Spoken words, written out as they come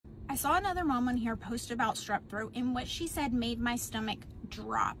I saw another mom on here post about strep throat, and what she said made my stomach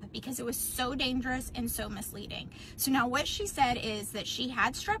drop because it was so dangerous and so misleading. So now what she said is that she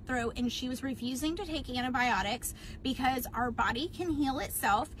had strep throat and she was refusing to take antibiotics because our body can heal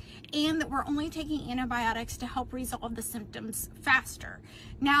itself, and that we're only taking antibiotics to help resolve the symptoms faster.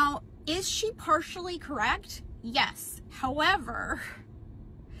 Now, is she partially correct? Yes. However,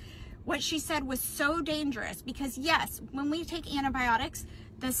 what she said was so dangerous because yes, when we take antibiotics,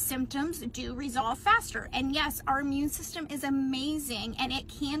 the symptoms do resolve faster. And yes, our immune system is amazing and it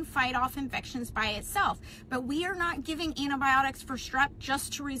can fight off infections by itself. But we are not giving antibiotics for strep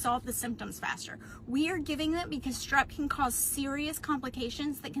just to resolve the symptoms faster. We are giving them because strep can cause serious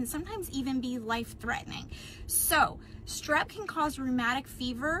complications that can sometimes even be life-threatening. So, strep can cause rheumatic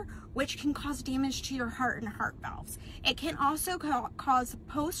fever, which can cause damage to your heart and heart valves. It can also cause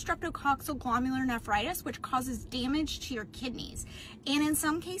post-streptococcal glomerulonephritis, which causes damage to your kidneys. And in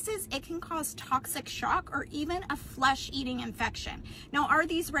some cases, it can cause toxic shock or even a flesh-eating infection. Now, are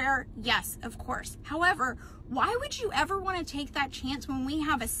these rare? Yes, of course. However, why would you ever want to take that chance when we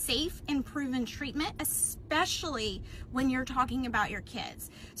have a safe and proven treatment, especially when you're talking about your kids?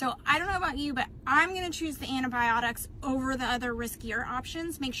 So I don't know about you, but I'm going to choose the antibiotics over the other riskier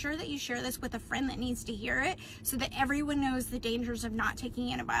options. Make sure that you share this with a friend that needs to hear it so that everyone knows the dangers of not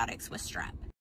taking antibiotics with strep.